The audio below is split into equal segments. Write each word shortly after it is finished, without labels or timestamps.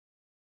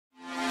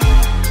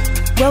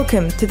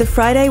Welcome to the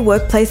Friday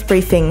Workplace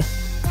Briefing.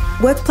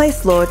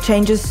 Workplace law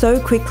changes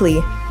so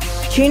quickly.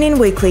 Tune in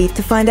weekly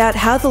to find out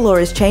how the law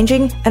is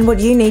changing and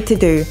what you need to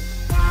do.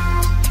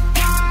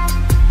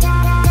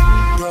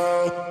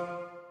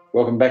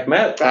 Welcome back,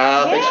 Matt.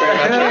 Thanks very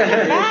much,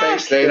 Andrew.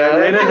 Thanks, Nina.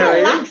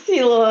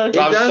 Relaxy look.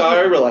 I'm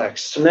so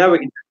relaxed. Now we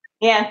can...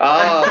 Yeah.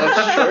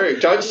 That's true.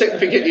 Don't sit and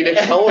forget your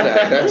next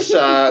holiday. That's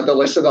the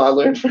lesson I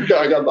learned from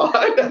going on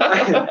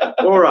mine.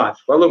 All right.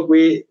 Well, look,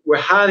 we're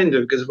hard into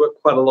it because we've got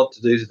quite a lot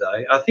to do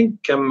today. I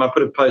think I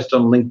put a post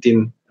on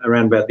LinkedIn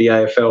around about the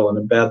AFL and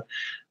about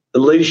the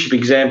leadership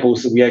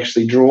examples that we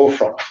actually draw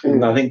from.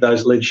 And I think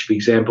those leadership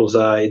examples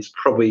it's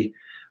probably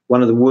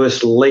one of the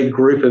worst led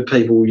group of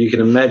people you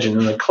can imagine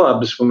in the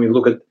clubs when we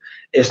look at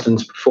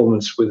Essendon's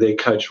performance with their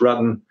coach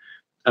Rutten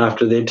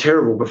after their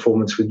terrible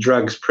performance with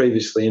drugs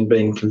previously and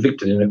being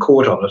convicted in a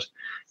court on it.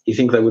 You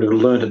think they would have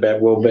learnt about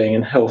wellbeing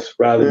and health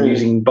rather than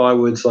using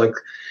bywords like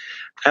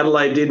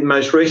Adelaide did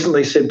most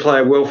recently, said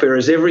player welfare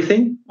is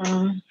everything.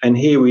 And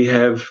here we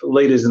have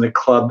leaders in a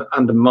club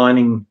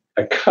undermining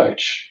a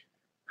coach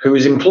who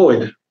is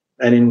employed.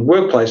 And in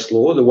workplace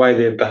law, the way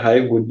they've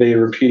behaved would be a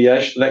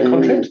repudiation of that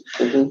contract,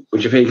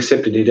 which if he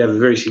accepted, he'd have a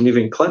very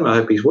significant claim. I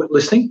hope he's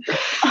listening.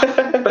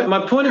 But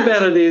my point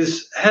about it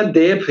is, how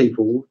dare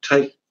people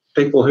take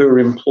people who are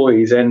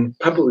employees and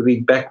publicly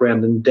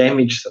background and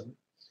damage them?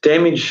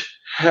 Damage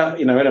how,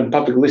 in a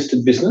public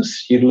listed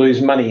business, you'd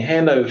lose money,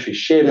 hand over fist,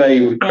 share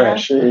value would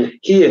crash.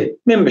 Here,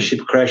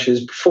 membership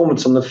crashes,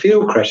 performance on the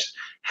field crashes.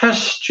 How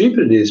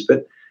stupid it is,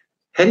 but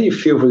how do you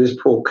feel for this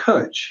poor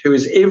coach who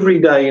is every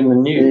day in the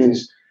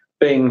news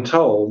being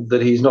told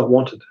that he's not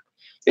wanted?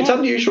 It's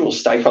unusual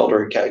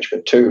stakeholder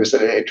engagement too,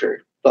 isn't it, Andrew?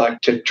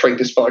 Like to treat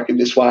this bloke in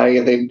this way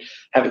and then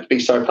have it be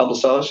so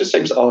publicised just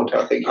seems odd,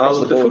 I think.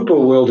 The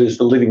football world is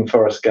the living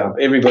Forrest Gump.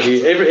 Everybody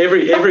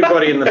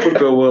in the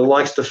football world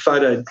likes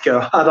to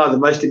go, I'm the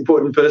most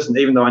important person,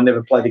 even though I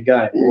never played a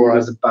game or I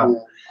was a bum.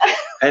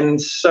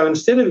 And so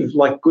instead of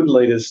like good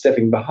leaders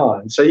stepping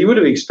behind, so you would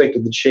have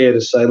expected the chair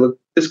to say, look,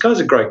 this guy's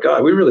a great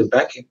guy. We really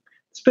back him.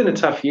 It's been a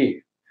tough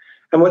year.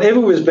 And whatever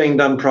was being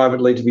done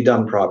privately to be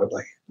done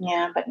privately.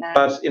 Yeah, but no.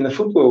 But in the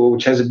football world,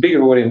 which has a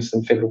bigger audience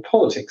than federal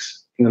politics,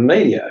 in the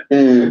media,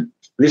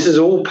 this is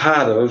all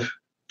part of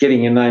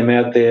getting your name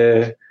out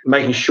there,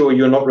 making sure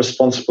you're not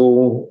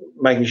responsible,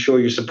 making sure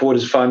your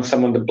supporters find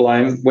someone to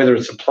blame, whether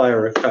it's a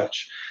player or a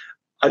coach.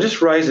 I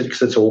just raise it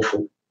because it's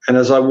awful. And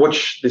as I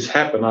watch this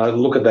happen, I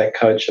look at that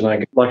coach and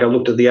I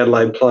looked at the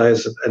Adelaide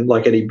players and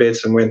like Eddie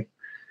Betts and went,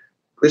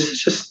 this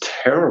is just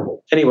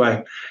terrible.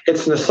 Anyway,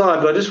 it's an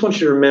aside, but I just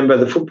want you to remember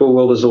the football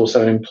world is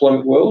also an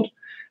employment world.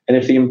 And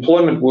if the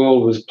employment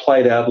world was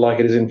played out like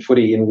it is in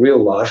footy in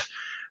real life,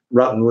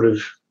 Rutten would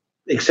have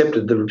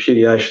accepted the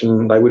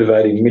repudiation. They would have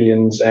owed him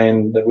millions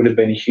and there would have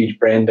been a huge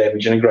brand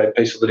damage and a great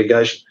piece of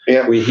litigation.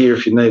 Yeah. We're here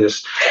if you need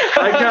us.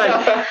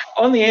 Okay,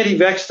 on the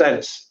anti-vax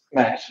status,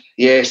 Matt.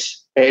 Yes.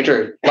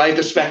 Andrew, laid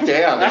the smack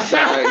down.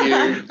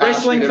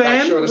 Wrestling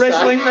fan?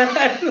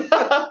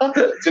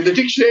 It's in the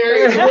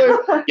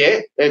dictionary. Yeah,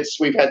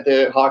 we've had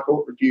the High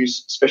Court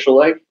refuse special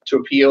leave to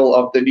appeal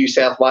of the New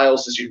South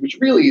Wales decision, which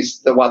really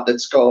is the one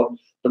that's gone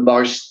the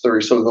most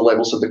through sort of the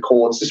levels of the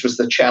courts. This was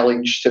the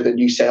challenge to the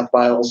New South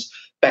Wales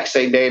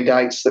vaccine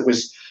mandates that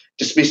was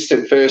dismissed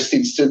at first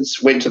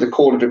instance, went to the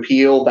Court of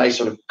Appeal. They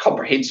sort of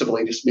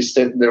comprehensively dismissed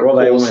it. And they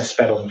almost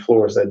spat on the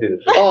floor as they did it.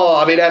 Oh,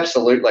 I mean,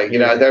 absolutely.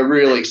 They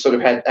really sort of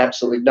had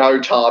absolutely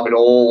no time at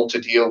all to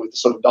deal with the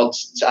sort of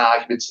nonsense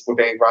arguments that were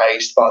being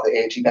raised by the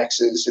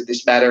anti-vaxxers in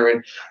this matter.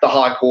 And the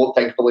High Court,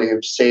 thankfully,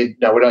 have said,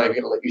 no, we're not even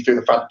going to let you through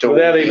the front door.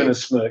 Without even a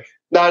smirk.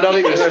 No, not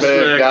even a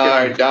smirk.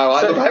 No.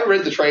 I haven't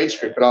read the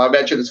transcript, but I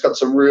imagine it's got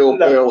some real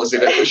pearls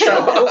in it for sure.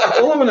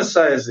 All I'm going to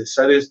say is this.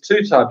 So there's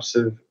two types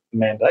of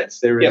mandates.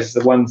 There is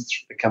the ones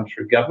that come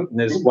through government and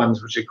there's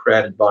ones which are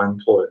created by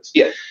employers.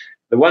 Yeah.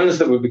 The ones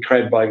that would be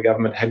created by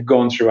government have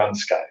gone through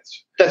unscathed.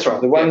 That's right.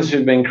 The ones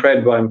who've been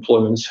created by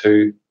employments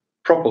who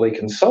properly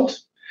consult,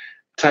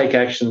 take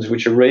actions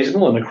which are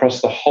reasonable and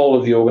across the whole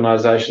of the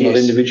organisation, not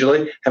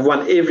individually, have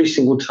won every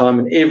single time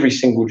in every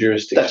single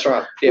jurisdiction. That's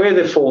right. Yep. Where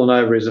they've fallen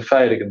over is a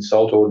failure to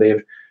consult or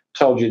they've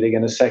told you they're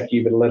going to sack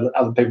you but let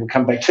other people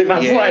come back 2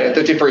 months later.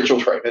 The differential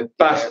treatment.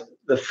 But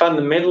the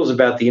fundamentals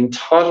about the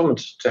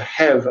entitlement to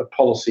have a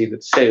policy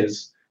that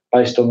says,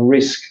 based on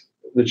risk,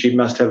 that you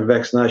must have a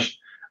vaccination,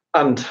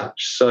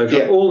 untouched. So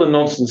for all the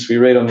nonsense we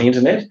read on the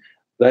internet,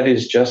 that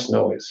is just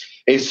noise.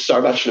 It's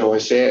so much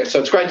noise, yeah.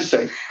 So it's great to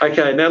see.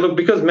 Okay, now look,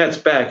 because Matt's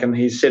back and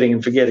he's setting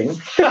and forgetting,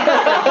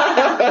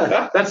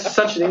 that's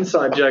such an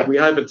inside joke. We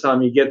hope at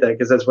time you get that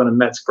because that's one of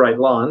Matt's great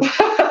lines.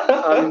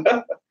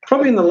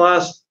 Probably in the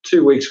last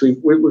 2 weeks,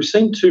 we've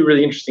seen two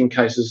really interesting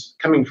cases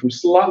coming from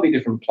slightly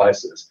different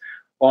places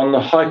on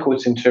the High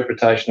Court's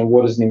interpretation of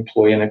what is an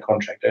employee and a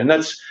contractor. And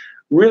that's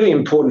really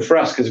important for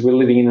us because we're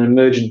living in an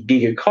emergent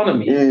gig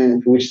economy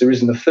for which there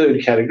isn't a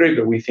third category,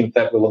 but we think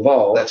that will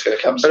evolve. That's going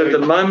to come soon. But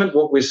at the moment,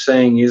 what we're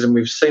seeing is, and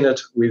we've seen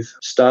it with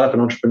startup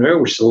and entrepreneur,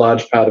 which is a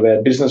large part of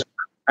our business,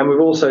 and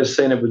we've also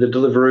seen it with the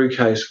Deliveroo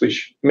case,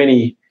 which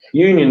many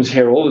unions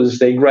herald as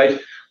their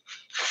great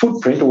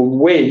footprint or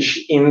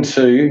wedge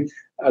into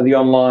the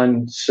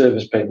online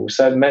service people.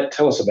 So, Matt,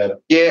 tell us about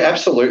it. Yeah,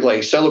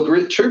 absolutely. So,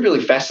 look, two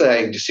really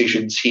fascinating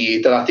decisions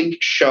here that I think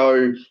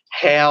show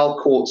how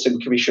courts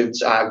and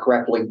commissions are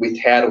grappling with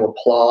how to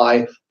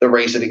apply the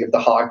reasoning of the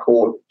High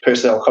Court,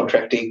 personnel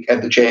contracting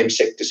and the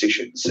JAMSEC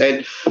decisions.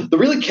 And the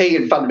really key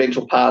and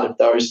fundamental part of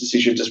those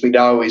decisions, as we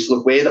know, is,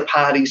 look, where the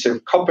parties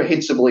have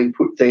comprehensively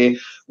put their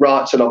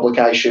rights and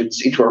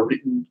obligations into a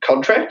written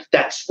contract,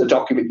 that's the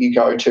document you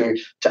go to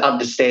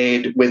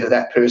understand whether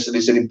that person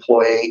is an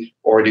employee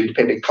or an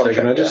independent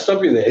contractor. So can I just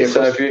stop you there?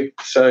 Yeah,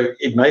 so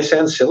it may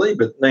sound silly,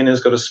 but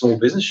Nina's got a small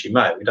business. She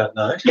may, we don't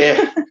know.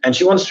 Yeah. And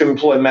she wants to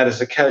employ Matt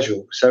as a casual.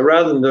 So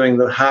rather than doing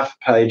the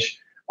half-page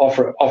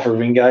offer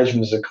of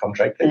engagement as a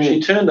contractor,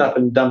 she turned up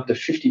and dumped a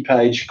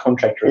 50-page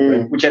contractor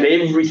agreement, which had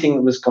everything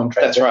that was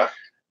contracted. That's right.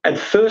 At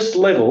first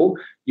level,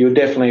 you're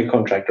definitely a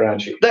contractor,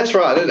 aren't you? That's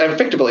right. And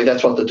effectively,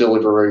 that's what the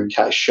Deliveroo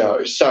case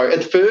shows. So at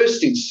the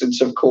first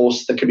instance, of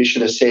course, the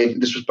Commissioner said,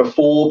 this was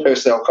before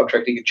personnel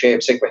contracting and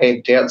JAMSEC were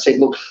handed down, said,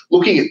 look,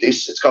 looking at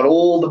this, it's got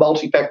all the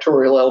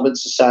multifactorial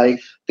elements to say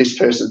this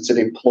person's an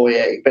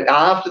employee. But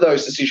after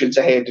those decisions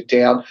are handed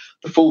down,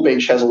 the full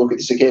bench has a look at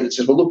this again and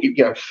says, well, look,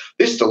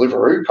 this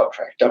Deliveroo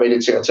contract, I mean,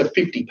 it's a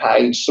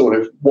 50-page sort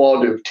of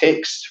wad of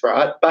text,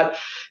 right? But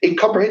it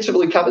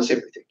comprehensively covers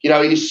everything.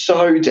 It is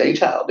so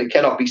detailed. It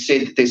cannot be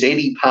said that there's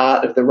any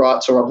part of the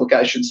rights or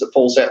obligations that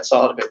falls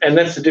outside of it. And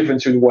that's the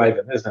difference with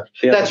Waven, isn't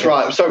it? That's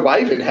right. So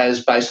Waven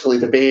has basically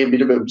the bare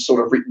minimum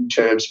sort of written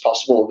terms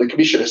possible. The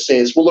Commissioner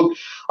says, well, look,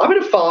 I'm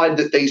going to find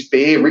that these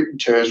bare written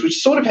terms, which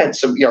sort of had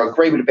some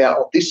agreement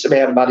about this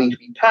amount of money to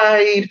be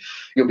paid,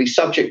 you'll be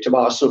subject to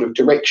my sort of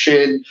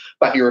direction,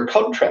 but you're a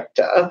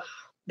contractor.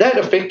 That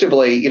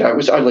effectively, it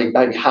was only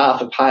maybe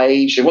half a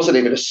page. There wasn't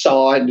even a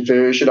signed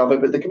version of it,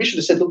 but the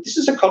Commissioner said, look, this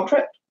is a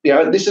contract.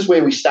 This is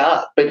where we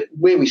start. But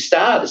where we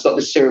start is not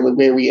necessarily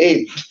where we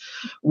end,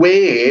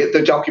 where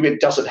the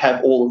document doesn't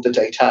have all of the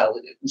detail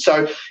in it. And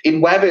so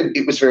in Waven,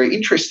 it was very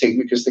interesting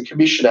because the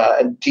Commissioner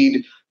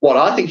did what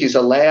I think is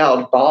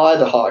allowed by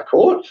the High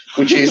Court,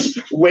 which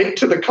is went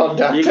to the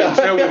conductor. You can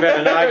tell we've had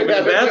an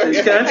argument about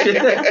this, can't you?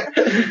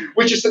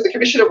 Which is that the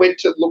Commissioner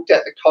looked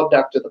at the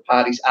conduct of the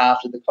parties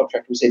after the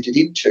contract was entered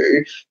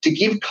into to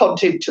give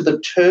content to the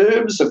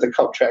terms of the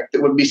contract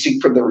that were missing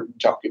from the written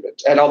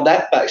document. And on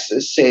that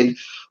basis said,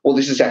 well,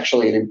 this is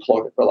actually an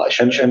employment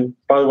relationship. And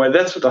by the way,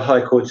 that's what the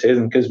High Court says,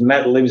 and because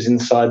Matt lives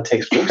inside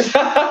textbooks.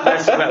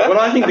 That's what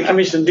I think the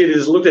Commission did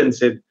is looked at it and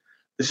said,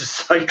 this is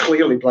so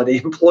clearly bloody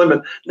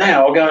employment.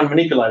 Now I'll go and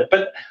manipulate it.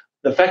 But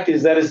the fact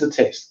is that is the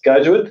test.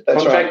 Go to it.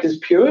 That's contract is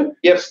pure.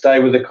 Yep. Stay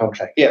with the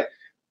contract. Yep.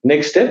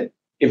 Next step,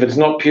 if it's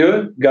not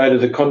pure, go to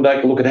the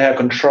conduct, look at how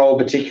control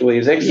particularly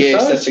is exercised.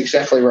 Yes, that's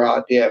exactly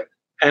right. Yeah.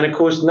 And, of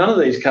course, none of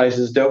these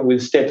cases dealt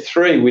with step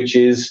 3, which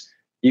is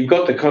you've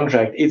got the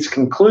contract, it's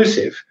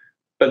conclusive,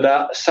 but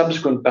the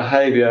subsequent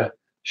behaviour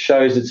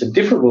shows it's a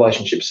different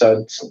relationship.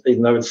 So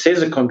even though it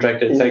says a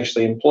contract, it's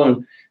actually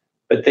employment.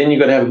 But then you've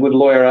got to have a good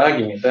lawyer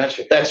arguing it, don't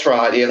you? That's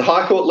right, yeah. The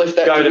High Court left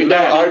that window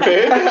open.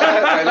 They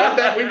left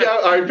that window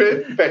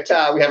open, but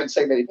we haven't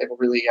seen many people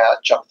really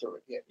jump through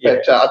it yet. Yeah.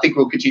 But I think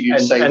we'll continue to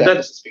see that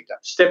as it's picked up.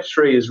 Step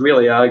 3 is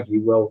really argue,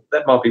 well,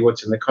 that might be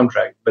what's in the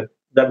contract, but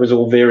that was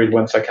all varied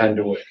once I came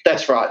to work.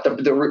 That's right.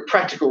 The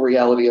practical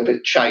reality of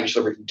it changed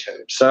the written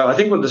terms. So I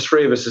think what the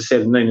three of us have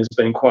said, Nina's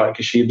been quiet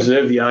because she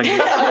observed the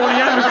argument. Oh,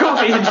 you have a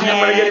coffee and she didn't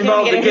want to get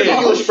involved again.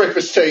 English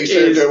breakfast tea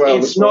served her well.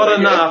 It's not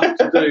enough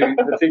to do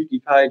the 50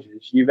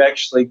 pages. You've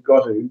actually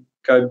got to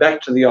go back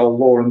to the old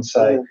law and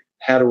say,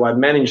 how do I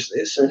manage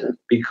this?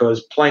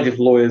 Because plaintiff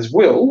lawyers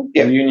will,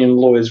 and union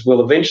lawyers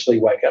will eventually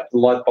wake up, the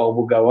light bulb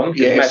will go on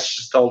because Matt's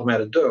just told them how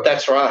to do it.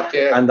 That's right,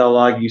 yeah. And they'll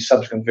argue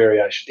subsequent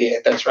variations. Yeah,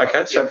 that's right.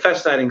 Okay, so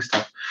fascinating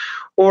stuff.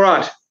 All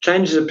right,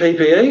 changes of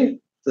PPE,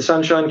 the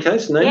Sunshine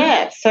case, Nina?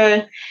 Yeah,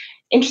 so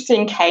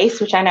interesting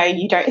case, which I know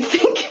you don't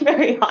think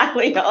very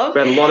highly of. We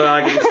had a lot of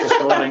arguments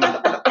this morning.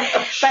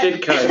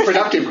 Shit case.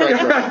 Productive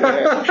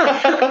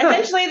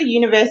Essentially, the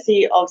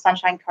University of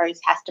Sunshine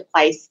Coast has to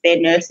place their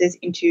nurses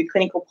into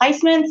clinical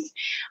placements.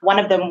 One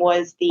of them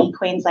was the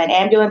Queensland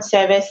Ambulance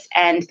Service,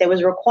 and there was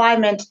a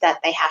requirement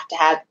that they have to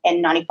have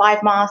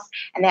N95 masks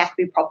and they have to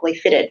be properly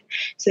fitted.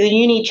 So the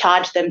uni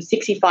charged them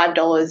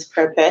 $65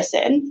 per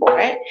person for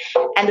it,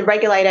 and the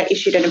regulator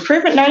issued an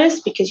improvement notice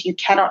because you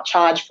cannot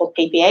charge for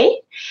PPE.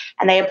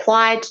 And they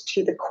applied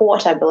to the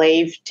court, I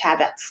believe, to have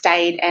that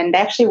stayed, and they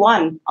actually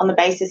won on the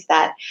basis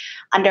that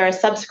under a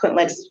subsequent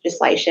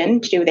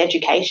legislation to do with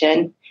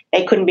education,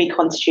 they couldn't be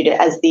constituted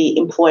as the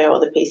employer or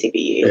the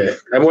PCBU. Yeah,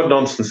 and what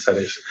nonsense that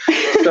is.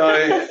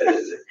 So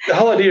the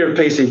whole idea of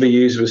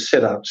PCBUs was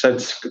set up. So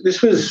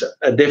this was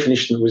a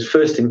definition that was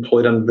first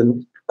employed under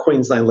the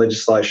Queensland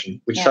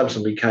legislation, which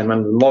subsequently came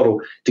under the model,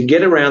 to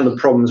get around the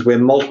problems where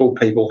multiple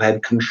people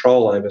had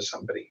control over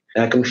somebody.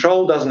 Now,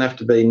 control doesn't have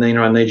to be,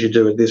 Nina, I need you to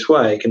do it this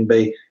way. It can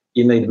be,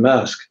 you need a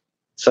mask.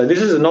 So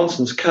this is a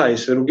nonsense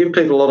case. It'll give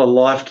people a lot of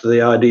life to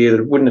the idea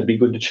that wouldn't it be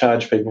good to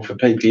charge people for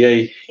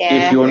PPE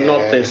if you're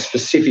not their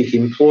specific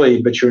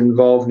employee but you're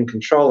involved in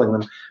controlling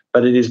them.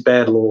 but it is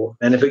bad law.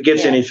 And if it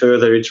gets any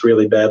further, it's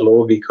really bad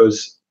law,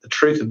 because the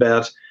truth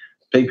about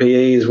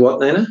PPE is what,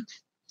 Nina?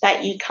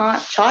 That you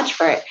can't charge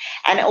for it.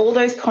 And all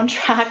those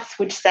contracts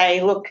which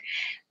say, look,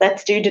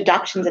 let's do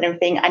deductions and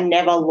everything are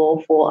never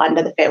lawful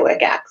under the Fair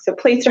Work Act. So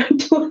please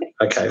don't do it.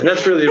 Okay, and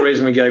that's really the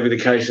reason we gave you the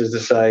cases, to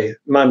say,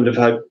 moment of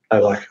hope,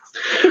 no luck.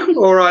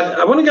 All right,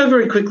 I want to go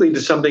very quickly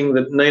to something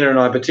that Nina and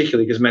I,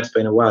 particularly because Matt's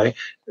been away,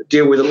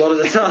 deal with a lot of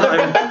the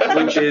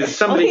time, which is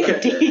somebody...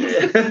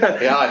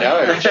 Yeah, I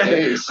know.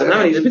 Jeez. I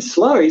know, he's a bit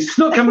slow. He's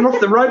not coming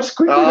off the ropes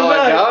quickly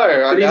I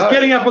know. But he's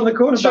getting up on the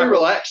corner. Too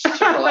relaxed.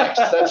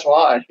 That's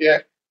why, yeah.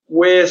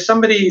 Where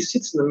somebody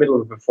sits in the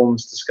middle of a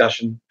performance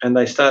discussion and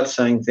they start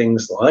saying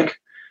things like,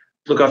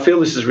 look, I feel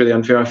this is really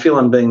unfair. I feel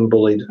I'm being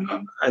bullied.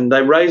 Mm-hmm. And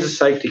they raise a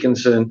safety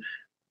concern,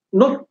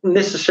 not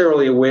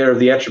necessarily aware of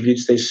the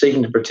attributes they're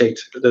seeking to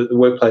protect, the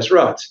workplace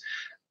rights.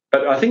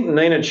 But I think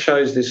Nina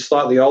chose this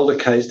slightly older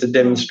case to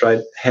demonstrate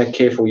how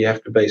careful you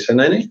have to be. So,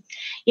 Nina?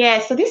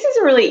 Yeah, so this is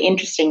a really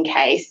interesting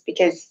case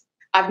because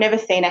I've never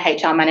seen a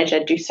HR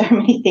manager do so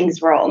many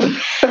things wrong.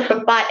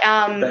 But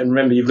and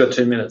remember, you've got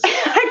 2 minutes.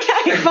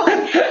 Okay,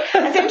 fine.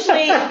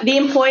 Essentially, the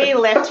employee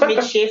left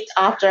mid-shift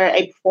after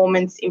a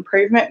performance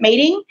improvement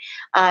meeting.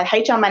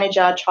 HR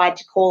manager tried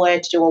to call her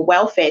to do a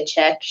welfare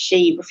check.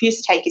 She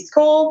refused to take his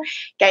call,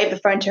 gave the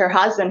phone to her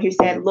husband, who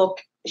said, look,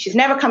 she's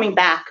never coming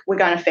back. We're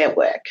going to Fair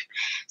Work.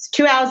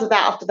 So 2 hours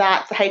after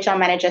that, the HR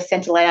manager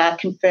sent a letter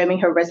confirming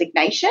her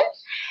resignation.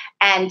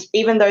 And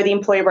even though the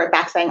employee wrote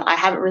back saying, I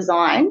haven't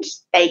resigned,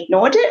 they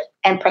ignored it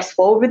and pressed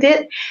forward with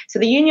it. So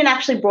the union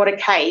actually brought a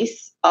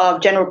case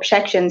of general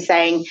protection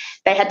saying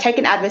they had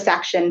taken adverse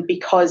action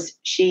because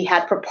she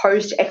had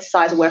proposed to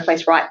exercise a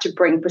workplace right to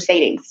bring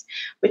proceedings,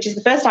 which is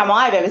the first time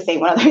I've ever seen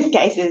one of those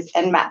cases,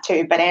 and Matt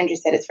too, but Andrew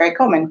said it's very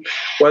common.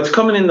 Well, it's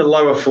common in the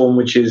lower form,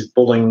 which is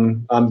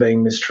bullying, I'm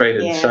being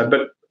mistreated. Yeah. So,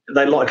 but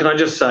can I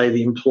just say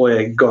the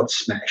employer got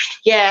smashed?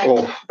 Yeah,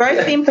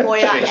 both the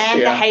employer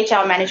and the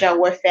HR manager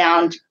were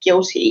found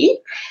guilty,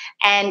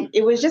 and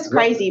it was just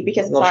crazy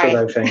because I'm not sure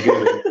they were found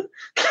guilty.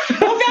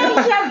 They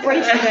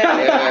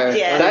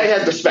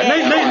had the smack.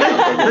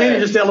 Nina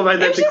just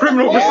elevated that to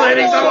criminal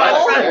proceedings.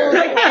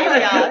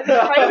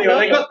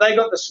 Anyway, they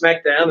got the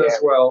smackdown as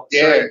well.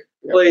 Yeah. So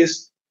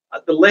please,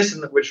 the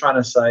lesson that we're trying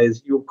to say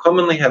is you'll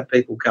commonly have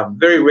people come,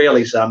 very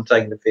rarely say I'm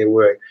taking the Fair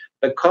Work,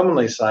 but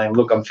commonly saying,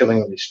 look, I'm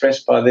feeling really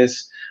stressed by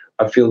this.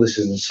 I feel this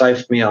isn't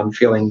safe for me. I'm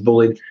feeling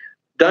bullied.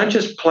 Don't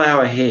just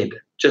plough ahead.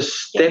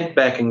 Just step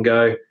back and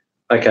go,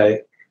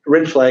 okay,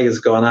 red flag has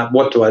gone up.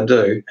 What do I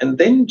do? And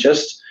then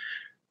just...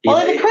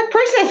 follow the correct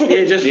process.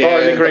 Yeah, just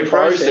follow the correct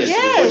process.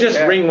 Yeah. Or just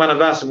ring one of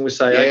us and we'll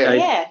say,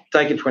 okay,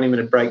 take a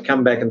 20-minute break,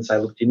 come back and say,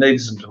 look, you need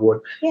some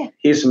support. Yeah.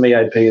 Here's some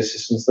EAP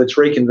assistance. Let's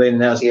reconvene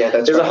now. Yeah,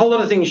 There's a whole lot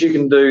of things you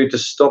can do to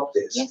stop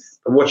this. Yes.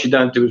 But what you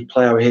don't do is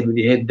plough ahead with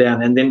your head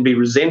down and then be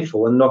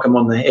resentful and knock them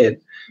on the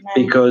head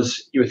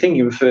because you were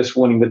thinking of a first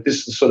warning, but this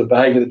is the sort of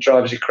behaviour that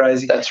drives you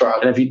crazy. That's right.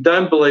 And if you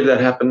don't believe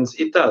that happens,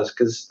 it does,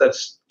 because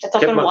that's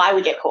often why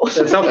we get caught.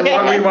 That's often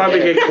why we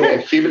get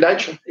caught. Human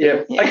nature.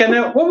 Yeah. Okay,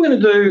 now what we're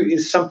going to do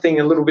is something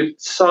a little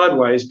bit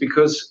sideways,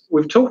 because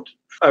we've talked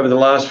over the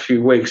last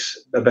few weeks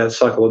about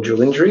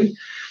psychological injury.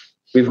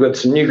 We've got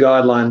some new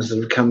guidelines that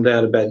have come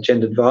out about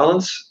gendered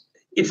violence.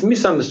 It's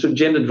misunderstood.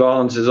 Gendered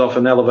violence is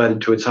often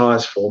elevated to its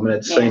highest form, and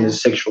it's seen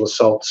as sexual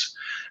assaults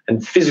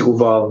and physical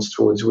violence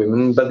towards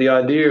women. But the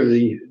idea of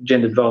the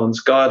gendered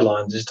violence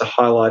guidelines is to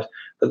highlight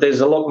that there's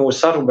a lot more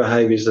subtle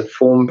behaviours that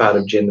form part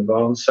of gender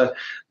violence. So,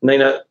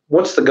 Nina,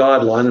 what's the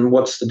guideline and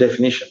what's the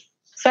definition?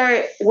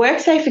 So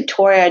WorkSafe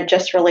Victoria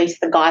just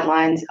released the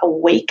guidelines a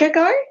week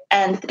ago,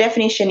 and the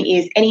definition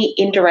is any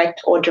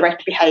indirect or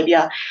direct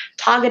behaviour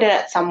targeted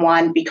at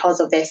someone because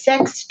of their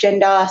sex,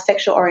 gender,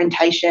 sexual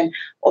orientation,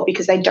 or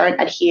because they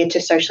don't adhere to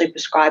socially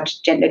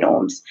prescribed gender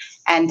norms,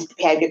 and the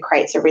behaviour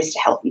creates a risk to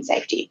health and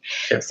safety.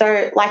 Yep.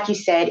 So like you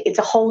said, it's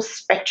a whole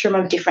spectrum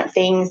of different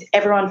things.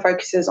 Everyone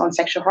focuses on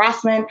sexual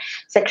harassment,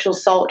 sexual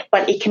assault,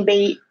 but it can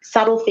be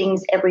subtle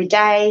things every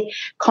day,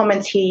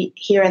 comments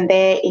here and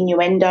there,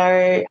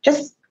 innuendo,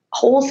 just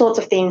all sorts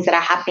of things that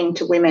are happening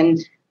to women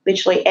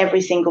literally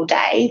every single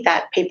day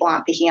that people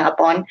aren't picking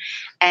up on.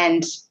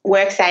 And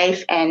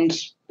WorkSafe and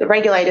the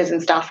regulators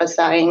and stuff are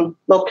saying,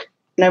 look,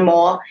 no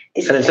more.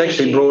 And it's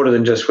actually broader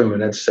than just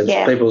women. It's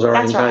people's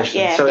orientation. Right,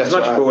 yeah. So it's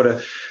much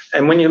broader.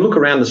 And when you look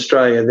around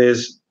Australia,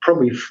 there's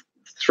probably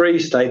 3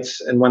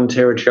 states and 1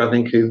 territory, I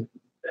think,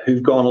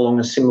 who've gone along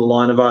a similar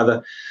line of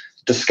either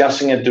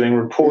discussing it, doing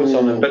reports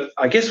on it. But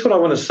I guess what I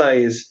want to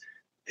say is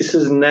this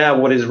is now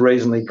what is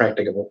reasonably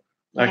practicable.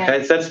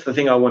 Okay, so that's the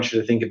thing I want you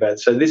to think about.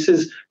 So this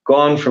has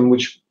gone from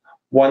which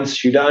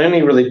once you'd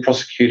only really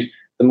prosecute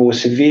the more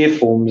severe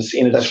forms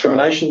in a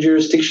discrimination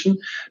jurisdiction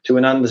to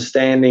an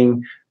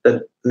understanding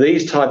that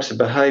these types of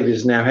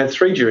behaviours now have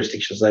 3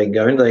 jurisdictions they can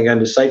go into. They can go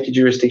into safety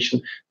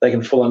jurisdiction, they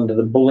can fall under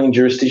the bullying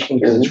jurisdiction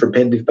because it's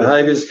repetitive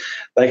behaviours,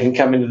 they can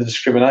come into the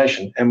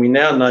discrimination. And we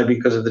now know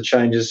because of the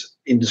changes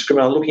in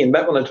discrimination, I'm looking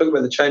back when I talk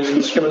about the changes in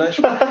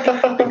discrimination,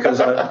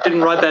 because I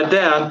didn't write that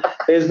down,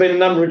 there's been a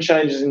number of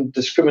changes in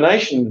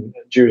discrimination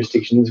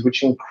jurisdictions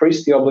which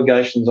increase the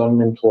obligations on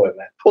an employer,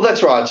 Matt. Well,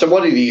 that's right. So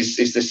what it is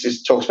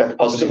this talks about the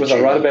positive. Was I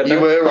right about that? You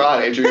were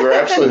right, Andrew. You were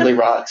absolutely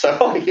right. So,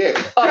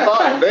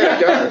 there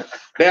you go.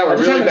 Now we're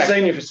really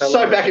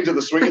back into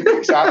the swing of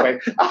things,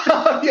 aren't we?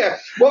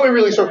 What we're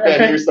really talking about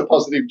here is the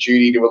positive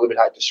duty to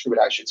eliminate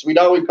discrimination. So we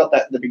know we've got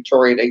that in the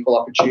Victorian Equal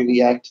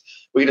Opportunity Act.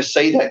 We're going to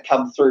see that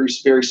come through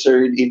very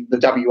soon in the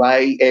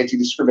WA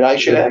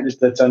Anti-Discrimination Act.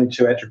 That's only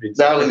 2 attributes.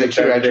 Only the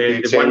 2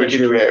 attributes. One which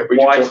talk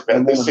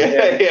about this.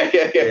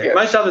 Yeah.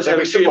 Most others have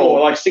a few more,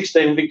 like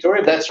 16 in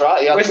Victoria. That's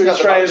right. Yeah, Western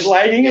Australia's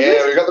lagging.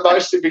 Yeah, we've got the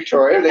most in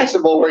Victoria. Next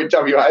some more in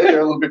WA.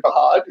 They're a little bit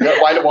behind. You've got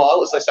to wait a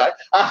while, as they say.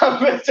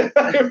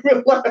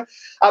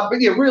 But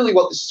really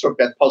what this is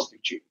talking about,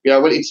 positive duty.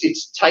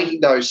 It's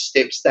taking those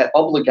steps, that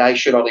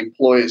obligation on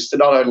employers to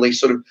not only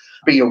sort of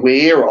be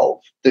aware of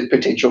the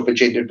potential for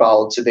gendered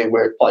violence in their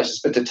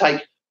workplaces, but to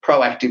take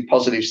proactive,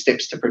 positive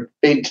steps to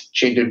prevent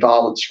gendered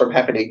violence from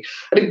happening.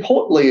 And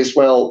importantly as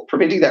well,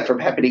 preventing that from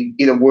happening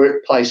in a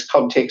workplace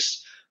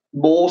context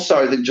more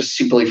so than just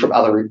simply from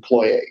other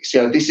employees.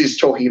 This is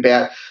talking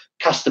about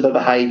customer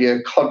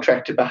behaviour,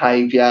 contractor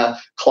behaviour,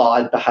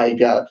 client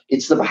behaviour.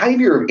 It's the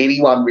behaviour of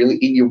anyone really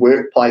in your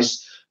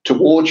workplace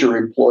towards your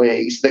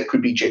employees that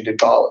could be gendered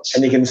violence.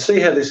 And you can see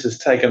how this has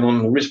taken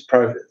on the risk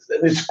profile.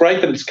 It's great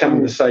that it's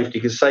coming to safety,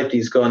 because safety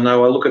has gone,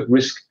 no, I look at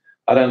risk,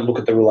 I don't look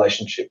at the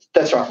relationship.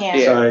 That's right.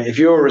 Yeah. So if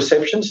you're a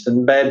receptionist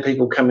and bad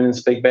people come in and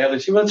speak badly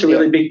to you, well, that's a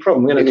really big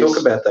problem. We're going to talk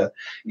about that.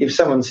 If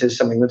someone says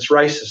something that's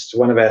racist to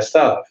one of our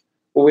staff,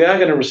 well, we are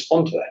going to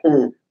respond to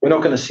that. We're not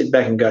going to sit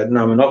back and go,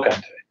 no, we're not going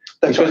to.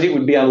 Because it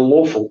would be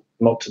unlawful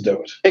not to do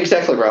it.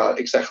 Exactly right.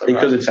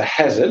 Because it's a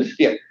hazard.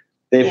 Yeah.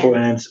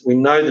 Therefore, we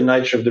know the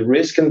nature of the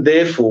risk, and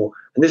therefore,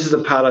 and this is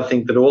the part I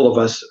think that all of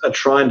us are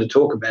trying to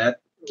talk about.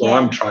 Well,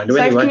 I'm trying to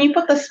anyway. So can you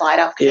put the slide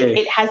up? Yeah.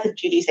 It has the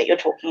duties that you're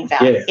talking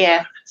about.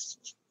 Yeah.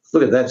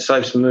 Look at that.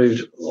 Soph's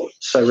moved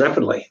so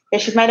rapidly. Yeah,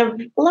 she's made a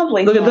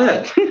lovely Look slide.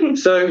 at that.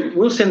 So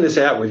we'll send this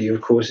out with you,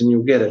 of course, and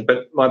you'll get it.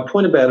 But my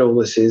point about all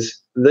this is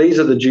these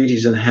are the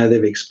duties and how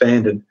they've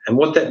expanded. And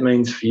what that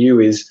means for you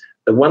is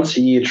the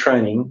once-a-year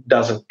training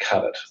doesn't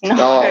cut it.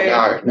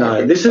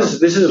 No. This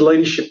is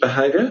leadership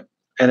behaviour.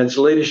 And it's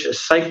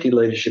safety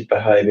leadership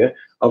behaviour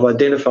of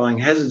identifying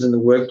hazards in the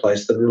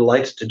workplace that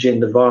relate to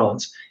gender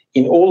violence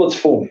in all its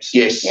forms.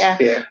 Yes.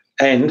 Yeah.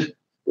 And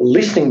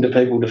listening to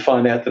people to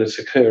find out that it's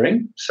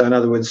occurring. So in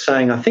other words,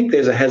 saying, I think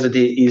there's a hazard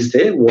here. Is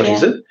there? What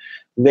is it?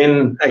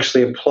 Then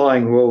actually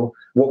applying, well,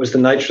 what was the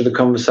nature of the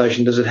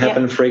conversation? Does it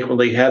happen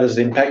frequently? How does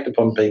it impact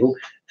upon people?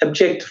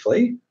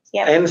 Objectively.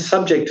 And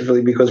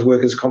subjectively, because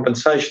workers'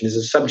 compensation is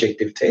a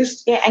subjective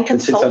test. Yeah, and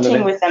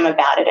consulting with them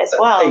about it as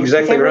well.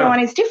 Exactly right. Everyone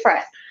is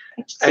different.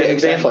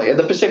 Exactly. And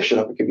the perception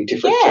of it can be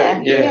different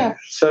too. Yeah.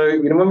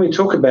 So, when we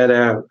talk about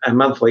our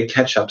monthly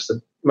catch-ups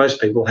that most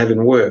people have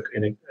in work,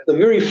 the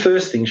very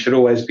first thing should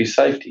always be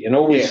safety. And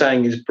all we're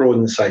saying is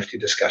broaden the safety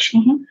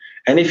discussion. Mm-hmm.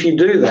 And if you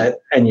do that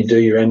and you do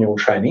your annual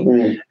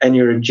training and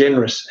you're a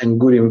generous and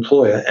good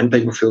employer and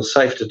people feel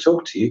safe to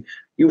talk to you,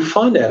 you'll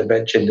find out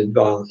about gendered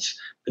violence.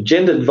 But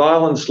gendered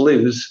violence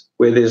lives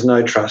where there's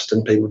no trust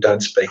and people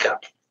don't speak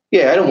up.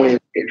 Yeah, and awareness,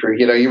 Andrew.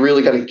 You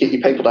really got to get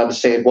your people to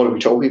understand what are we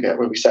talking about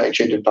when we say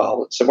gendered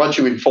violence. And once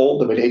you inform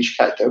them and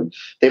educate them,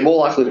 they're more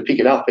likely to pick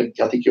it up. And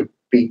I think you'll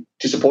be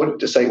disappointed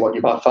to see what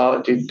you might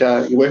find in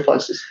your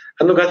workplaces.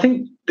 And look, I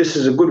think this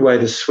is a good way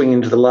to swing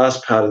into the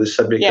last part of this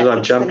subject because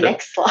I've jumped the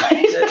next slide.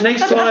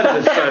 Next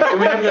slide. Can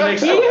we have the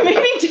next slide? You're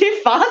moving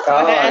too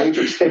fast.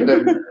 Interesting.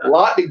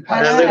 Lightning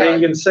pace.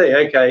 And you can see,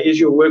 okay, is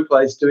your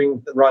workplace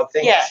doing the right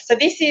thing? Yeah, so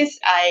this is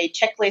a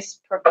checklist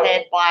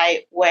prepared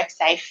by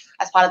WorkSafe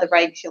as part of the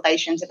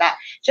regulations about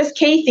just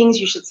key things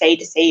you should see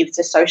if it's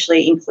a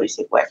socially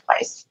inclusive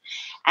workplace.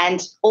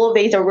 And all of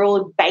these are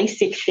real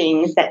basic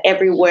things that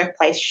every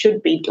workplace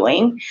should be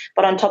doing.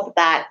 But on top of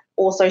that,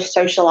 also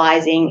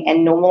socialising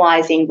and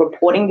normalising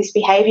reporting this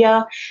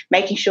behaviour,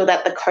 making sure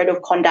that the code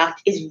of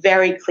conduct is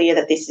very clear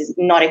that this is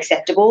not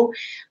acceptable.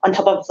 On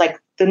top of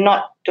the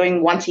not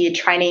doing once-a-year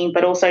training,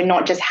 but also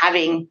not just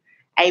having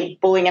a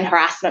bullying and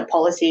harassment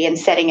policy and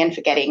setting and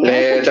forgetting.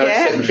 Don't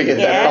set and forget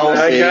that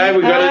policy. Okay,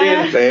 we got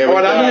it in. There we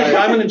go.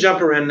 I'm going to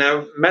jump around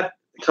now. Matt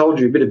told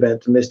you a bit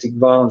about domestic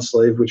violence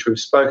leave, which we've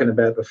spoken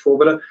about before,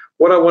 but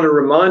what I want to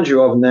remind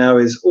you of now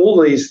is all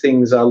these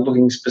things are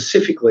looking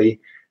specifically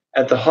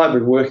at the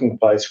hybrid working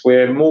place,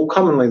 where more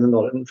commonly than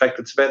not, in fact,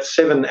 it's about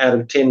 7 out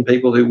of 10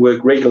 people who work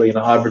regularly in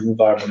a hybrid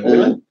environment are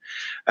women.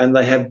 and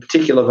they have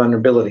particular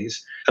vulnerabilities.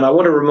 And I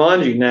want to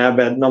remind you now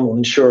about Nominal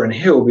Insurer and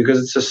Hill, because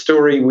it's a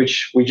story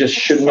which we just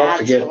should not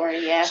forget.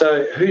 Story, yeah.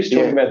 So who's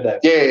talking about that?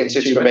 Yeah, it's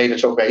for me to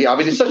talk about. Yeah, I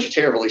mean, it's such a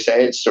terribly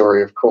sad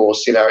story, of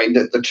course. You know, in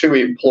the two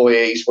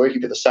employees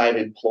working for the same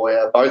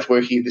employer, both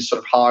working in this sort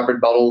of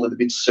hybrid model in the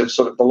midst of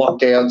sort of the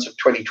lockdowns of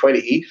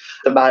 2020,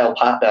 the male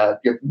partner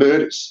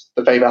murders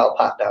the female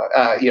partner,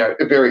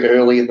 very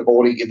early in the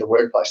morning in the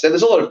workplace. Now,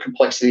 there's a lot of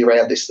complexity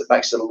around this that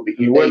makes it a little bit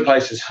unique. The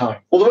workplace is home.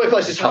 Well, the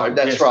workplace is home.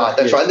 That's right.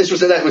 That's right.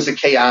 That was a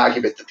key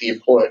argument that the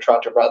employer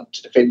tried to run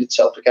to defend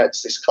itself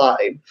against this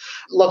claim.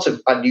 Lots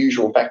of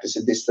unusual factors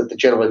in this, that the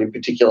gentleman in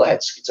particular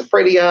had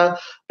schizophrenia,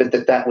 but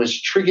that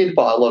was triggered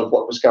by a lot of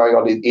what was going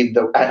on in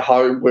the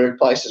at-home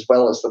workplace as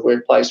well as the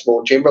workplace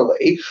more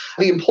generally.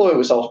 The employer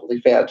was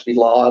ultimately found to be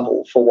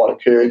liable for what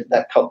occurred in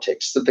that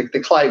context.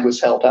 The claim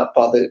was held up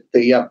by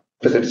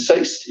for the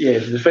deceased. Yeah,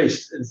 the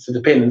deceased. It's the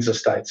dependent's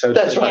estate. So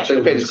that's right, the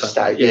dependent's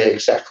estate. Yeah,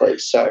 exactly.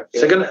 So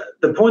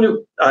the point of,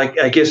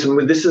 I guess,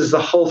 and this is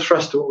the whole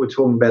thrust of what we're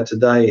talking about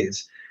today,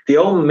 is the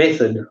old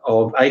method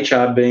of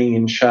HR being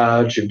in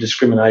charge of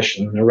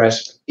discrimination and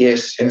harassment.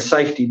 Yes. And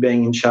safety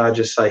being in charge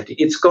of safety.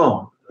 It's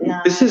gone. No.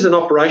 This is an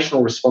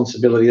operational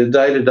responsibility, a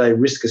day-to-day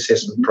risk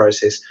assessment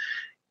process.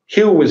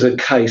 Hill was a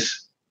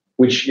case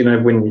which,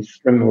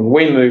 when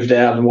we moved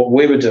out and what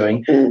we were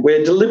doing,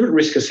 where deliberate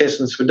risk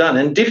assessments were done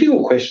and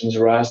difficult questions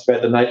were asked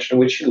about the nature in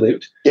which you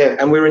lived. Yeah.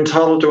 And we were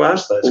entitled to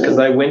ask those because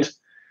they went to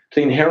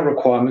the inherent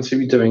requirements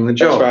of you doing the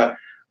job. That's right.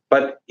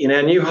 But in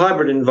our new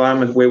hybrid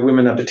environment where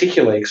women are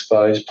particularly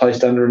exposed,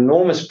 placed under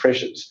enormous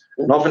pressures,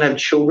 and often have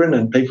children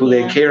and people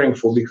they're caring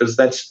for, because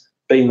that's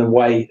been the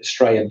way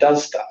Australia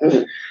does stuff,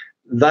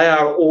 they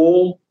are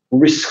all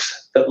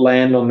risks that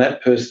land on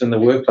that person in the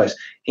workplace,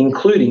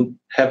 including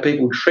how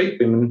people treat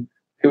women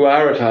who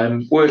are at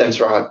home working. That's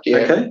right, yeah.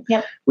 Okay?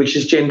 Yep. Which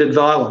is gendered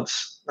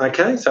violence.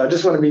 Okay? So I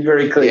just want to be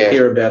very clear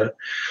here about it.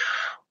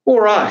 All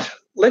right,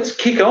 let's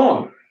kick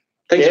on.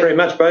 Thanks very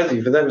much, both of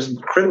you, for that. It was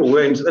incredible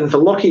work. And for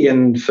Lockie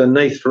and for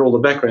Neith for all the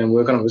background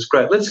work on it. It was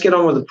great. Let's get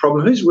on with the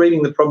problem. Who's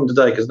reading the problem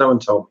today? Because no one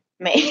told me.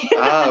 Me.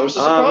 It was a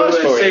surprise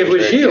for you. See, it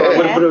was you. I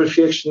would have put a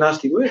few extra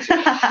nasty words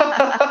in.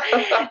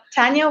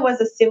 Tanya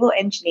was a civil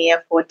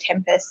engineer for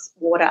Tempest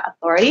Water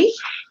Authority.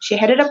 She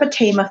headed up a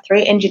team of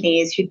 3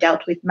 engineers who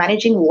dealt with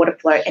managing water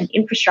flow and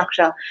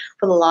infrastructure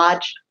for the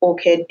large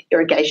Orchard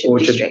Irrigation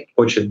District.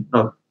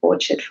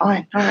 Orchard,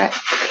 fine. All right.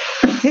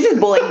 This is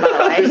bullying, by the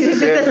way. This is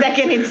the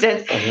second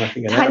instance.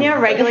 Tanya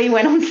regularly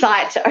went on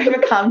site to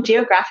overcome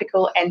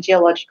geographical and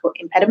geological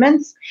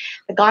impediments.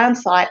 The guy on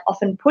site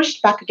often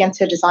pushed back against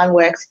her design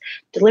works,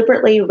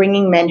 deliberately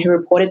ringing men who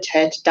reported to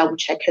her to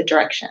double-check her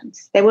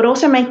directions. They would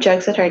also make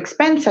jokes at her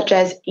expense, such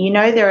as,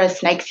 there are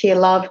snakes here,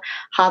 love,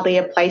 hardly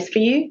a place for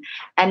you,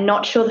 and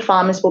not sure the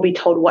farmers will be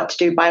told what to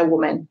do by a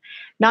woman.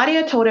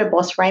 Nadia told her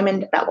boss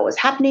Raymond about what was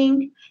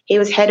happening. He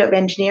was head of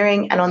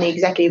engineering and on the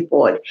executive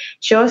board.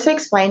 She also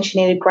explained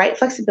she needed great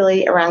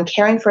flexibility around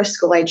caring for her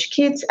school-aged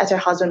kids, as her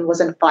husband was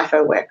a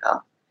FIFO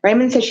worker.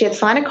 Raymond said she had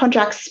signed a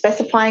contract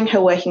specifying her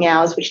working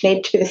hours, which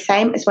needed to be the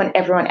same as when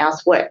everyone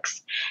else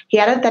works. He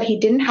added that he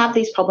didn't have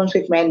these problems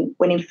with men,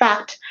 when in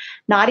fact,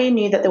 Nadia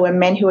knew that there were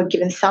men who were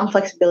given some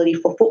flexibility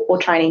for football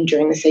training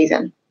during the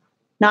season.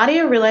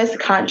 Nadia realised the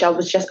current job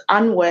was just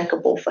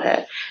unworkable for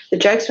her. The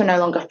jokes were no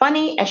longer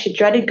funny and she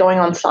dreaded going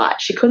on site.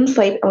 She couldn't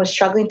sleep and was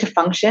struggling to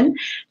function,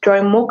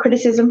 drawing more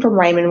criticism from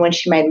Raymond when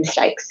she made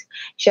mistakes.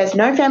 She has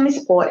no family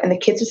support and the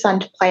kids were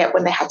starting to play up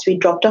when they had to be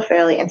dropped off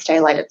early and stay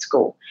late at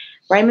school.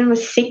 Raymond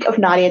was sick of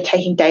Nadia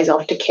taking days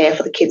off to care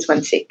for the kids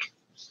when sick.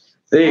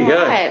 There you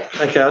go.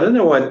 Okay, I don't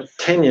know why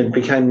Tanya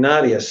became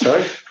Nadia,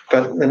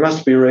 but there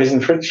must be a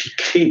reason for it. She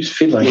keeps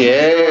fiddling.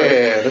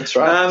 Yeah, that's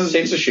right.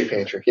 Censorship,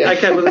 Andrew. Yeah.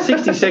 Okay, well, the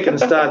 60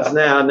 seconds starts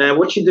now. Now,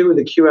 what you do with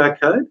the QR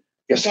code?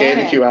 You scan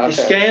the QR code.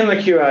 You scan the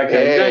QR code.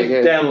 Yeah,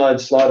 you don't download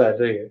Slido,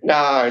 do you?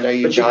 No,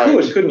 you but don't.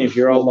 But you couldn't if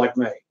you're old like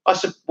me. I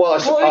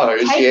suppose,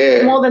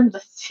 yeah. More than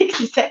the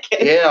 60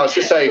 seconds. Yeah, I was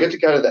going to say, you have to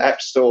go to the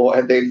App Store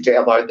and then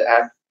download the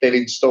app, then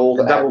install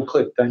the app. Double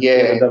click, don't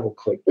you? Double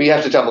click. Well, you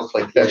have to double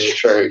click, that's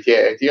true,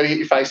 yeah. You got to get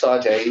your Face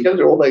ID, you got to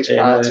do all these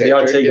parts. The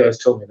IT guys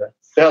told me that.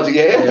 Yeah,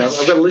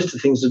 I've got a list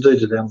of things to do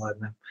to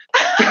download now.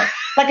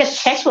 Like a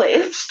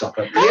checklist? Stop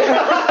it. Yeah.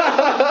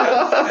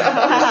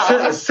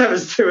 That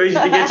was too easy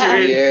to get you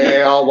in.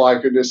 Yeah, oh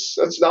my goodness.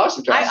 That's nice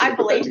of Jason. I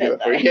believe it,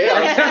 though.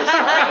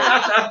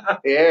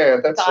 Yeah,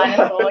 that's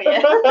Dinosaur,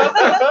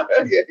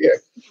 right. Yeah.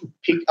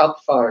 Pick up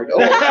phone. Oh,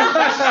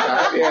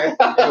 yeah.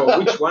 Well,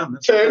 which one?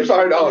 Turn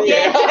phone on.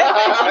 Yeah.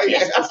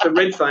 It's the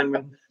red phone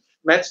when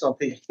Matt's not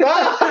here.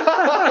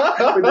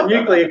 With the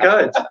nuclear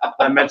codes.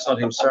 No, Matt's not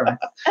him, sorry.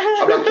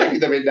 I'm not keeping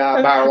them in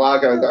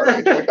Mar-a-Lago, though.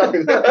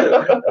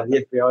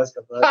 The FBI's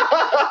got those.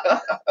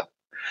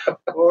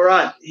 All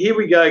right, here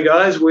we go,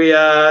 guys. We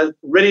are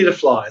ready to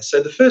fly.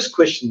 So the first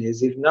question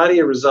is, if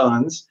Nadia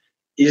resigns,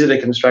 is it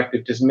a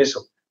constructive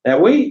dismissal?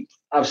 Now,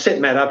 I've set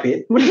Matt up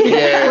here. What do you think?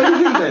 What do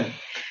you think then?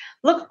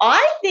 Look,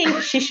 I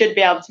think she should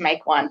be able to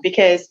make one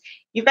because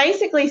you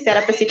basically set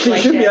up a situation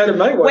she should be able to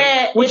make one.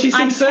 Where it's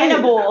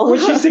untenable.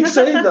 Would she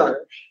succeed, though?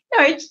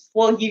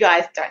 Well, you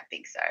guys don't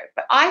think so,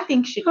 but I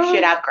think she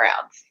should have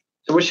grounds.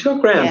 So well, she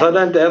got grounds. Yeah. I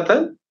don't doubt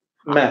that.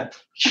 Matt.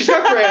 She's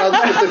got grounds,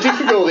 but the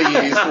difficulty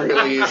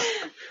is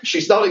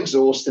she's not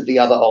exhausted the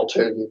other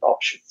alternative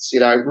options.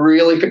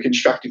 Really for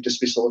constructive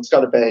dismissal, it's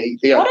got to be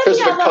what are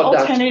the other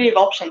alternative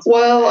options?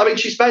 Well, I mean,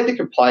 she's made the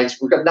complaints.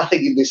 We've got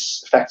nothing in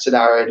this fact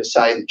scenario to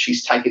say that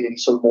she's taken any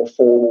sort of more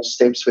formal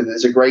steps, whether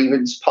there's a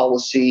grievance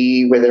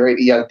policy, whether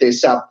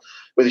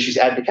whether she's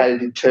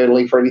advocated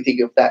internally for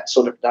anything of that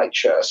sort of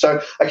nature.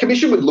 So a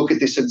commission would look at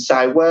this and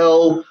say,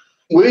 well,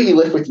 were you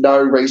left with no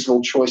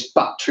reasonable choice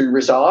but to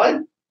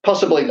resign?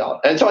 Possibly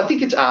not. And so I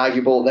think it's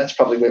arguable that's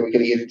probably where we're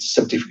going to get into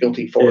some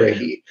difficulty for her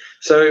here.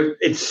 So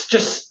it's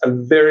just a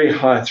very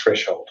high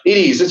threshold. It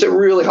is. It's a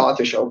really high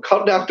threshold.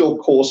 Conduct or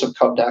course of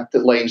conduct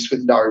that leaves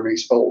with no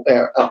reasonable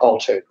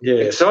alternative.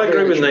 Yeah, so I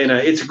agree with Nina.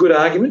 It's a good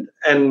argument,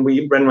 and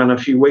we ran one a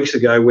few weeks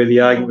ago where the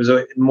argument was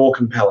more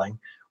compelling.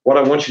 What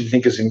I want you to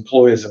think as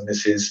employers in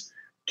this is,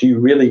 do you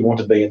really want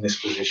to be in this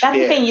position? That's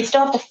the thing. You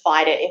still have to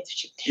fight it if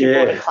she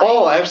brought a claim.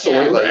 Oh,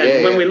 absolutely.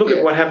 And when we look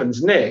at what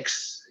happens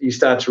next, you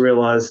start to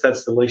realise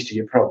that's the least of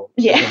your problems.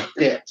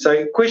 Yeah.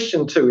 So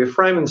question 2, if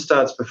Raymond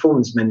starts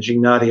performance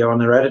managing Nadia on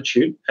her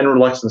attitude and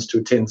reluctance to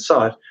attend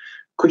site,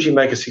 could you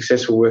make a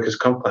successful workers'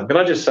 comp claim? Can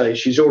I just say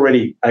she's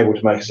already able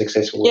to make a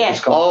successful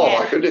workers' comp claim?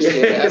 Oh, my goodness,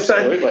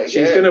 absolutely. So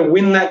she's going to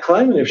win that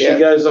claim, and if she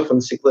goes off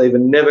on sick leave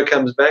and never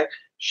comes back,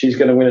 she's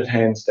going to win it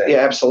hands down. Yeah,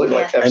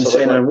 absolutely. And so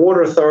in a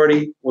water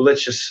authority, well,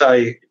 let's just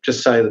say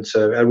that it's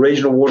a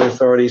regional water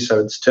authority, so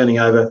it's turning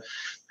over,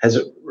 has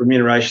a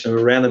remuneration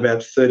of around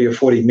about 30 or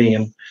 40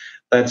 million.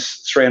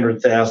 That's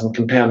 300,000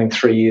 compounding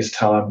 3 years'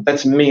 time.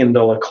 That's $1 million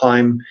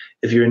claim.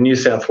 If you're in New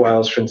South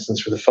Wales, for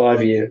instance, with a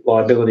 5-year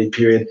liability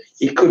period,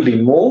 it could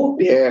be more.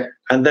 Yeah.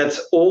 And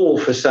that's all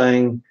for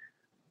saying,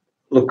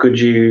 look, could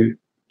you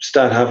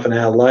start half an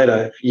hour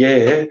later?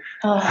 Yeah.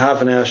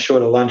 Half an hour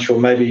short of lunch, or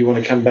maybe you want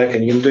to come back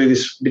and you can do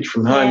this bit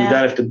from home. You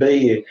don't have to be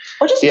here.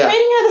 Or just treating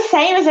her the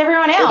same as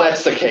everyone else. Well,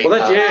 that's the key.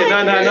 Well,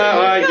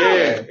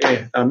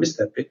 I missed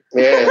that bit.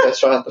 Yeah,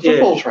 that's right. The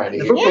football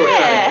training.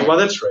 Training. Well,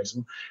 that's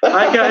reasonable.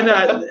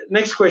 Okay,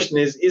 next question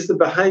is the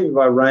behaviour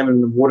by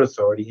Raymond and the Water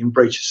Authority in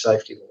breach of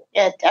safety law?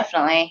 Yeah,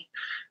 definitely.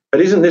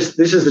 But isn't this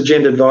is the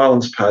gendered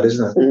violence part,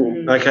 isn't it?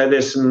 Mm. Okay,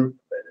 there's some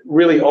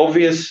really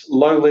obvious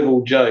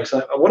low-level jokes.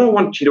 What I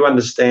want you to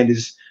understand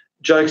is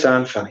jokes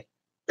aren't funny.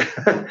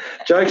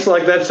 Jokes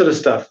like that sort of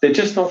stuff, they're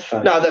just not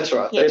funny. No, that's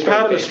right. They're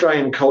part of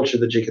Australian culture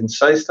that you can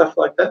say stuff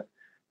like that,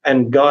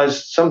 and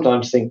guys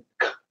sometimes think,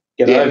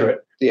 get over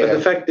it. Yeah. But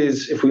the fact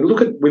is, if we look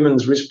at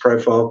women's risk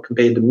profile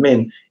compared to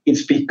men,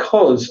 it's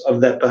because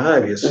of that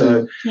behaviour.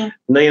 So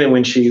Nina,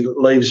 when she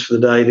leaves for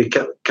the day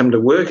to come to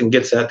work and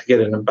gets out to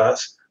get in a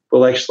bus,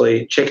 will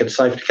actually check it's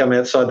safe to come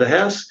outside the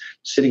house,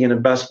 sitting in a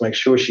bus, make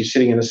sure she's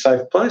sitting in a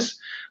safe place.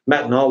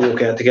 Matt and I'll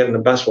walk out to get in a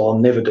bus. Well, I'll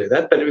never do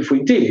that. But if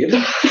we did,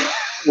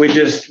 we'd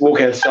just walk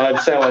outside,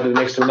 say hello to the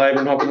next door neighbour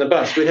and hop in the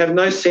bus. We'd have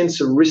no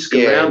sense of risk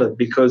around it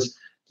because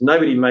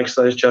nobody makes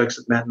those jokes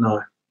at Matt and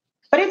I.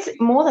 But it's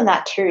more than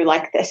that too.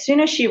 Like, as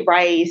soon as she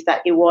raised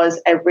that it was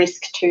a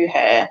risk to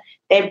her,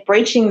 they're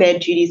breaching their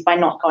duties by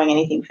not doing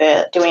anything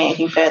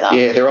further.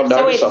 Yeah, they're on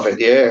notice of it,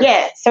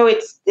 Yeah, so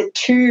it's the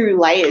 2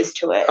 layers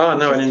to it. Oh,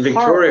 no, and in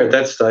Victoria at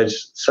that stage,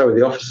 so are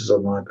the officers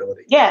on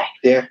liability. Yeah.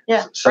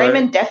 So,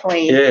 Raymond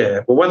definitely.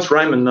 Yeah, well, once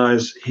Raymond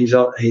knows his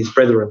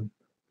brethren,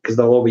 because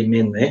they'll all be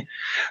men there.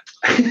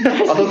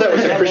 I thought that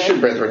was a Christian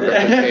brethren.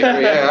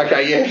 Yeah,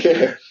 okay,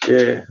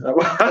 yeah.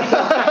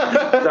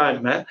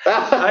 Don't, Matt.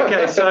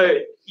 Okay, so,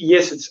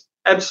 yes, it's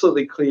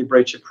absolutely clear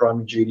breach of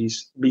primary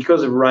duties.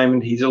 Because of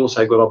Raymond, he's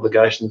also got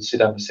obligations to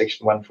sit under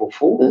Section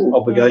 144,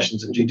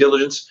 obligations of due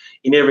diligence.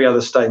 In every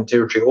other state and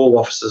territory, all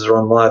officers are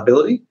on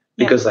liability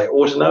because they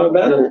ought to know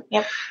about it.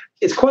 Yep.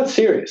 It's quite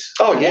serious.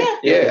 Oh, yeah,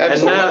 absolutely.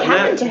 And what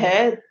happened to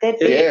her, there'd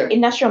be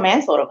industrial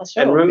manslaughter for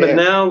sure. And remember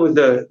now with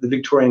the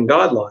Victorian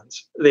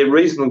guidelines, they're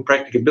reasonable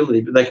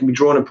practicability, but they can be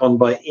drawn upon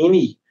by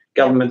any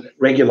government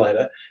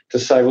regulator to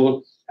say, well,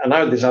 look, I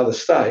know there's other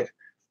state,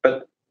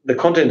 but the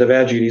content of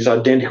our duty is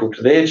identical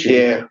to their duty.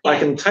 Yeah. I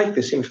can take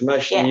this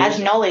information. Yeah, as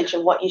knowledge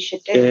of what you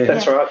should do. Yeah.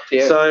 That's right.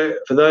 Yeah. So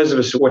for those of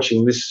us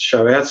watching this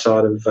show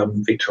outside of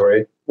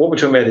Victoria, what we're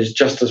talking about is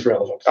just as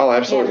relevant. Oh,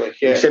 absolutely.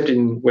 Yeah. Except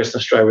in Western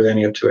Australia where they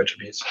only have 2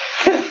 attributes.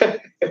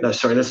 No,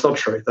 sorry, that's not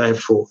true. They have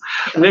 4.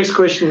 The next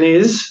question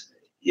is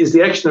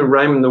the action of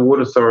Raymond the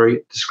Water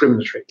Authority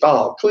discriminatory?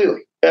 Oh,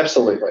 clearly.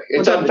 Absolutely.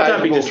 It's don't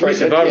be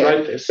dismissive. I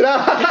wrote this.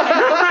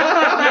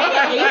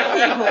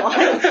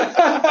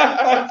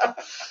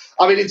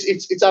 I mean,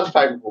 it's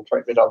unfavourable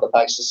treatment on the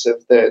basis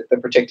of the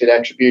protected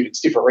attribute. It's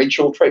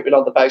differential treatment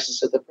on the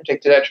basis of the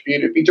protected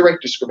attribute. It'd be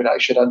direct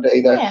discrimination under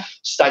either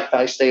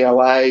state-based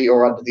EOA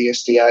or under the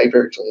SDA,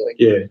 very clearly.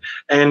 Yeah,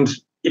 and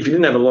if you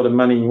didn't have a lot of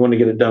money and you want to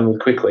get it done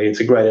quickly, it's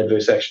a great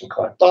adverse action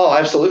claim. Oh,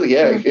 absolutely,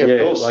 yeah, of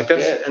course.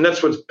 And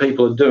that's what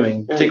people are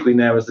doing, particularly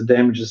now as the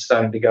damages are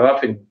starting to go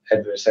up in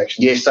adverse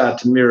action. You start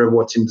to mirror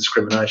what's in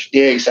discrimination.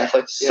 Yeah,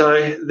 exactly.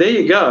 So there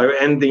you go.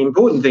 And the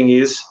important thing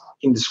is,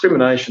 in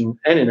discrimination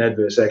and in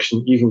adverse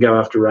action, you can go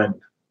after Raymond.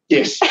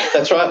 Yes,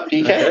 that's right.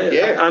 You can. Okay?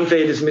 Yeah.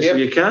 Unfair dismissal, Yep.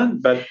 you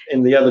can't, but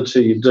in the other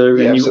two you do,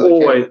 You and you absolutely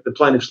always, the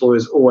plaintiff's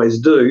lawyers always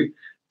do,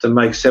 to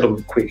make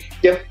settlement quick.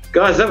 Yep.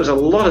 Guys, that was a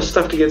lot of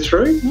stuff to get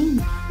through.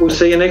 We'll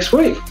see you next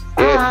week.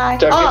 Yeah.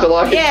 Don't forget to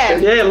like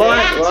it. Yeah,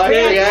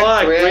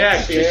 like, React,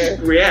 react. yeah.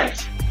 React.